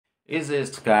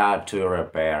Easiest car to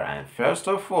repair, and first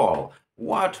of all,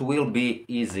 what will be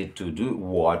easy to do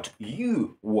what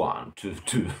you want to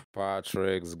do?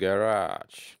 Patrick's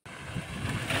Garage.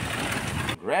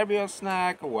 Grab your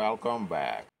snack, welcome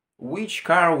back. Which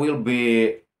car will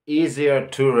be easier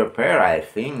to repair? I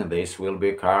think this will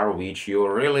be car which you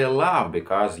really love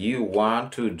because you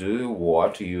want to do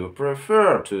what you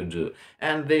prefer to do.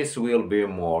 And this will be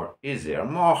more easier,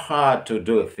 more hard to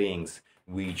do things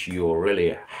which you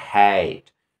really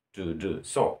hate to do.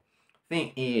 So,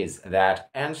 thing is that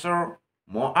answer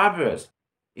more obvious.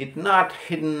 It's not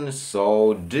hidden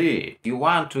so deep. You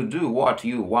want to do what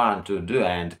you want to do,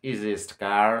 and easiest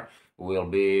car will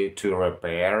be to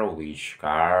repair which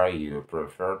car you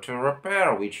prefer to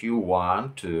repair, which you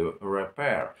want to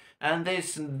repair. And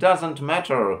this doesn't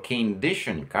matter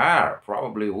condition car.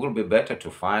 Probably will be better to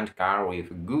find car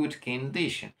with good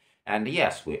condition. And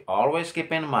yes, we always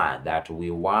keep in mind that we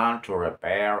want to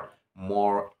repair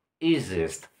more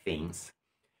easiest things,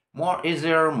 more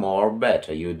easier, more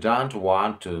better. You don't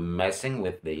want to messing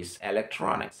with these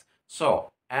electronics.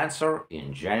 So, answer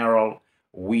in general,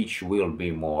 which will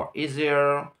be more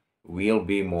easier, will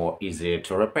be more easier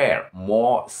to repair.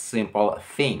 More simple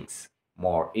things,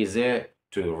 more easier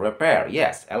to repair.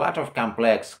 Yes, a lot of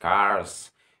complex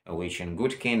cars which in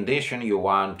good condition you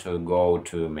want to go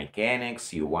to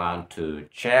mechanics, you want to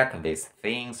check these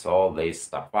things, all this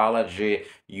topology,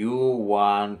 you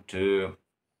want to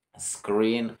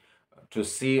screen to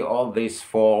see all these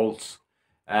faults,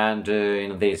 and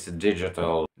in this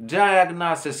digital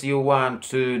diagnosis you want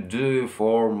to do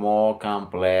for more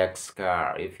complex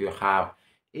car. If you have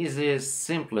easiest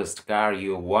simplest car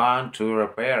you want to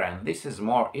repair, and this is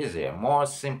more easier, more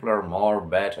simpler, more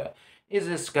better.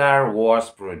 Easiest car was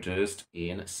produced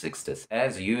in 60s,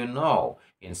 as you know.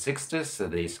 In 60s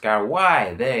this car,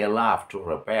 why they love to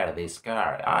repair this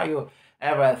car? Are you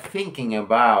ever thinking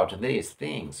about these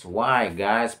things? Why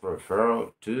guys prefer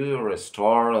to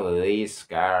restore these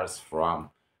cars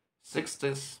from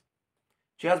 60s?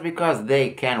 Just because they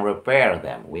can repair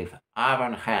them with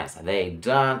iron hands. They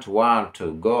don't want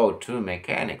to go to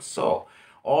mechanics. So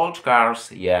old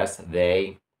cars, yes,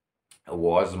 they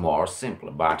was more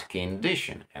simple, but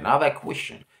condition. Another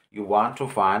question. You want to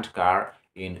find car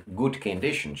in good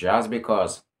condition just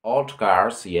because old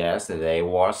cars, yes, they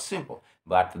was simple,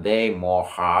 but they more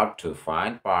hard to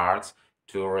find parts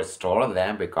to restore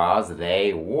them because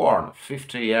they worn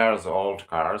 50 years old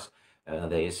cars.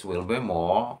 This will be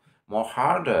more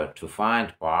harder to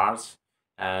find parts,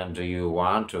 and you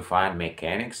want to find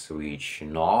mechanics which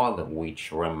know,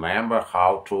 which remember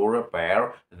how to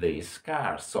repair these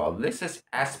cars. So this is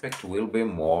aspect will be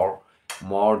more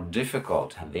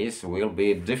difficult. This will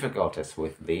be difficulties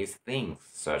with these things,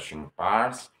 searching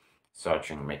parts,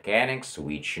 searching mechanics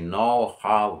which know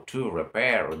how to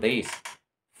repair these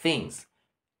things.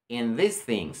 In these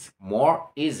things, more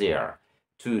easier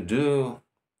to do,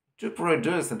 to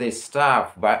produce this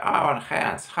stuff by our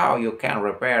hands. How you can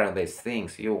repair these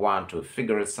things, you want to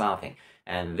figure something,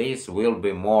 and this will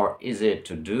be more easy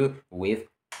to do with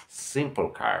simple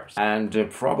cars. And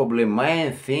probably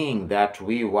main thing that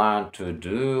we want to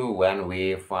do when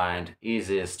we find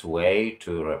easiest way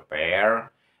to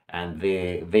repair, and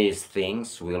these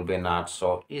things will be not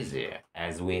so easy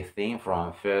as we think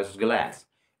from first glance.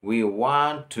 We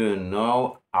want to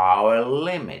know our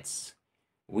limits,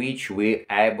 which we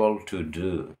able to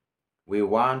do. We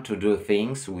want to do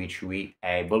things which we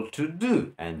able to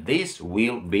do, and this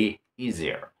will be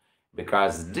easier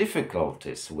because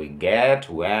difficulties we get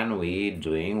when we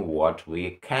doing what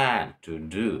we can to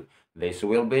do. This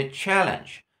will be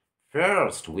challenge.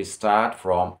 First we start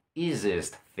from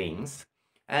easiest things,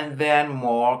 and then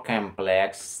more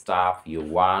complex stuff you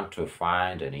want to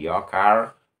find in your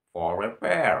car for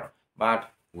repair.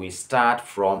 But we start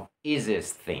from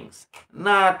easiest things,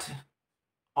 not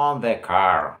on the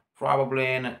car, probably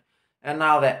in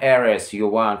other areas you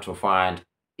want to find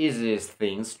easiest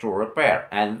things to repair.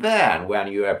 And then when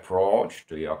you approach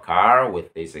to your car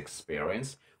with this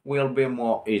experience, will be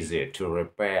more easy to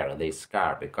repair this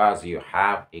car because you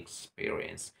have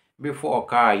experience. Before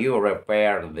car you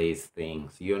repair these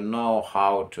things, you know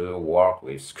how to work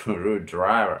with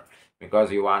screwdriver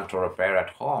because you want to repair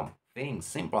at home things,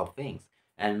 simple things,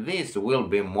 and this will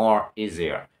be more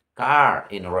easier. Car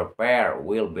in repair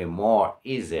will be more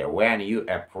easier when you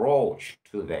approach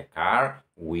to the car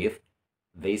with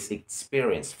this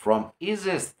experience from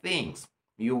easiest things.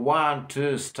 You want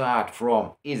to start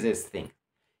from easiest thing.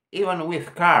 Even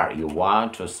with car, you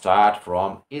want to start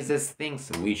from easiest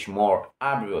things which more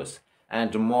obvious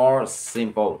and more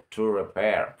simple to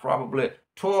repair. Probably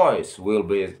toys will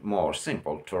be more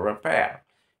simple to repair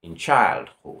in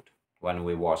childhood. When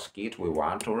we was kid, we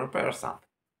want to repair something.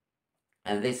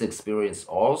 And this experience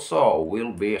also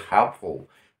will be helpful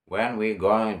when we're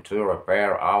going to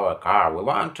repair our car. We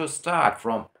want to start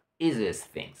from easiest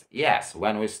things. Yes,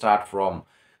 when we start from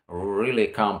really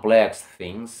complex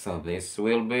things, this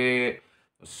will be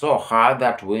so hard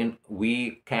that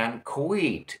we can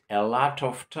quit a lot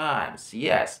of times.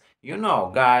 Yes, you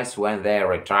know, guys, when they're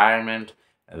retirement,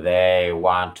 they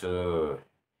want to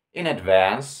in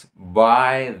advance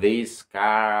buy this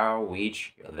car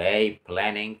which they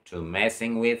planning to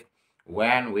messing with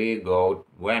when they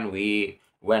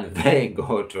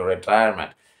go to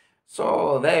retirement.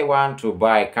 So they want to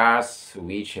buy cars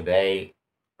which they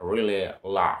really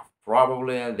love.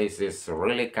 Probably this is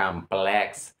really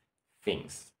complex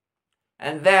things.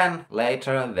 And then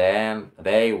later then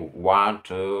they want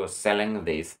to selling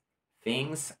these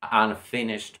things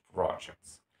unfinished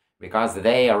projects because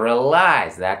they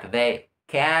realize that they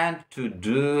can't to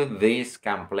do these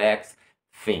complex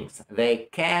things. They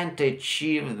can't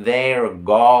achieve their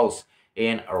goals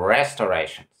in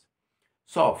restorations.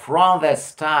 So from the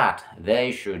start,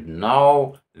 they should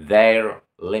know their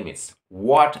limits,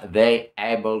 what they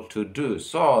able to do.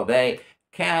 So they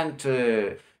can't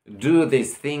do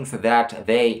these things that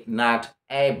they not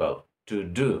able to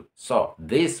do. So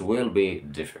this will be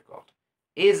difficult.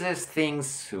 Easiest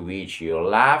things which you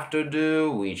love to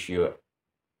do, which you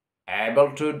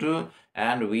able to do,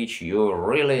 and which you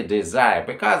really desire,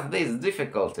 because these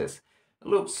difficulties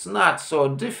looks not so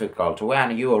difficult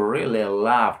when you really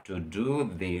love to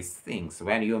do these things,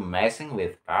 when you're messing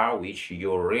with car which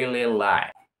you really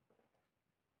like.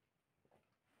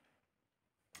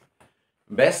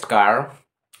 Best car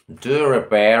to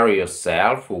repair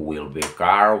yourself will be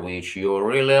car which you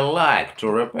really like to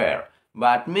repair.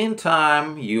 But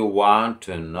meantime, you want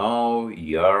to know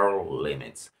your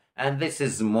limits. And this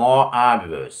is more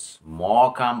obvious,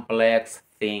 more complex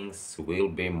things will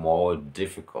be more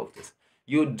difficulties.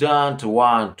 You don't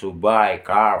want to buy a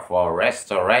car for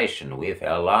restoration with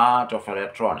a lot of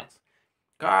electronics.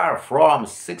 Car from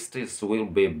 60s will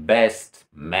be best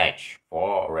match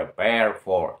for repair,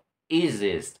 for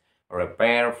easiest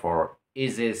repair, for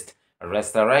easiest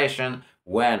restoration.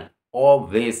 When all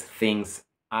these things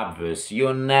obvious,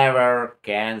 you never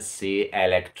can see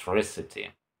electricity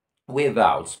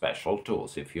without special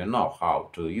tools, if you know how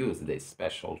to use these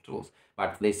special tools.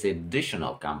 But this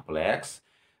additional complex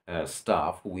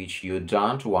stuff which you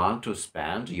don't want to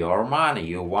spend your money.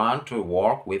 You want to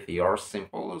work with your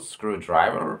simple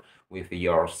screwdriver, with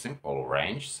your simple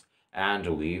wrenches, and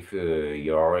with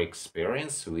your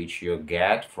experience which you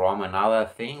get from another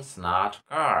things, not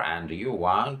car. And you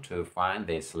want to find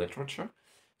this literature.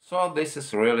 So this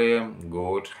is really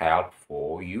good help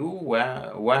for you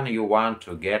when you want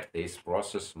to get this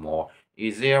process more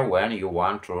easier when you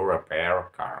want to repair a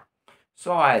car.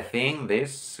 So I think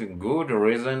this is a good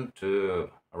reason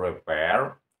to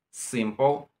repair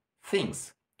simple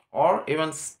things or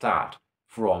even start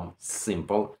from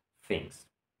simple things.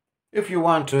 If you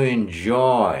want to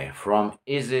enjoy from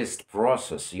easiest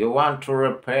process, you want to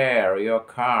repair your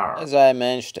car. As I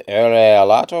mentioned earlier, a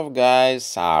lot of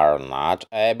guys are not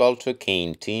able to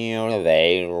continue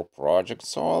their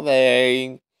projects or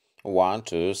they want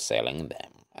to selling them.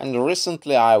 And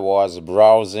recently I was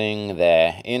browsing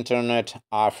the internet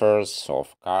offers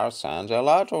of cars and a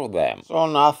lot of them. So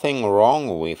nothing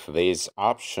wrong with this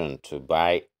option to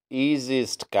buy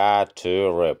easiest car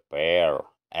to repair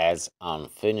as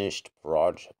unfinished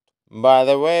project. By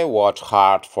the way, what's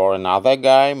hard for another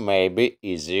guy may be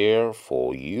easier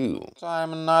for you. So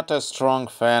I'm not a strong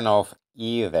fan of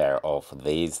either of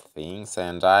these things,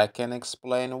 and I can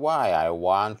explain why. I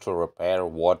want to repair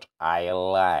what I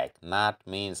like, not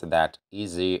means that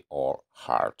easy or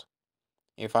hard.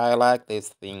 If I like these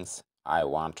things, I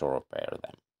want to repair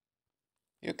them.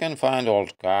 You can find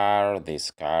old car.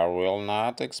 This car will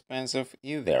not expensive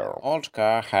either. Old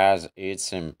car has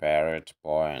its impaired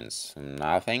points.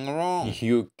 Nothing wrong.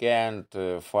 You can't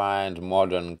find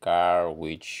modern car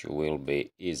which will be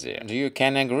easier. And you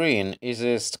can agree in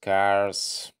easiest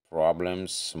cars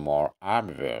problems more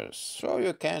obvious, so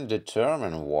you can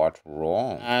determine what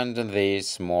wrong, and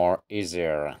this more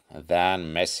easier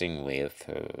than messing with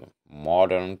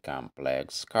modern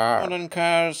complex cars. Modern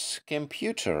cars,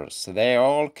 computers, they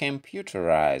all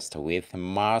computerized with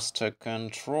master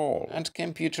control, and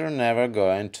computer never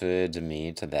going to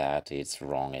admit that it's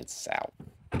wrong itself.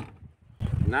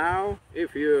 Now,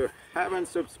 if you haven't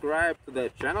subscribed to the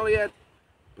channel yet,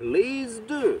 please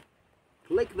do.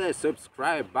 Click the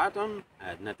subscribe button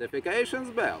and notifications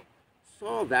bell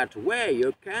so that way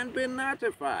you can be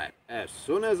notified as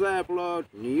soon as I upload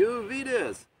new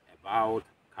videos about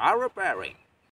car repairing.